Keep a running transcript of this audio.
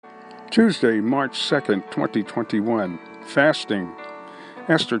Tuesday, March 2nd, 2021. Fasting.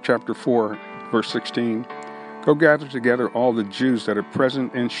 Esther chapter 4, verse 16. Go gather together all the Jews that are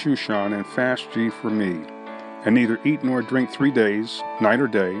present in Shushan, and fast ye for me. And neither eat nor drink 3 days, night or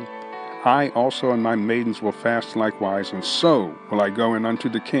day. I also and my maidens will fast likewise, and so will I go in unto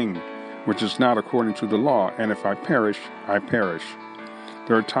the king, which is not according to the law, and if I perish, I perish.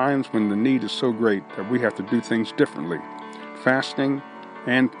 There are times when the need is so great that we have to do things differently. Fasting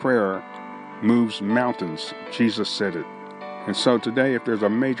and prayer moves mountains. Jesus said it. And so today, if there's a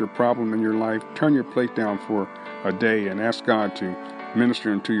major problem in your life, turn your plate down for a day and ask God to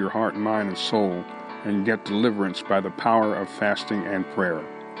minister into your heart, mind, and soul, and get deliverance by the power of fasting and prayer.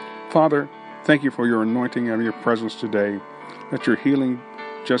 Father, thank you for your anointing and your presence today. Let your healing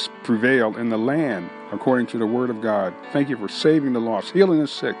just prevail in the land according to the word of God. Thank you for saving the lost, healing the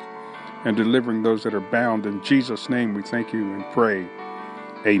sick, and delivering those that are bound. In Jesus' name we thank you and pray.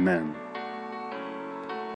 Amen.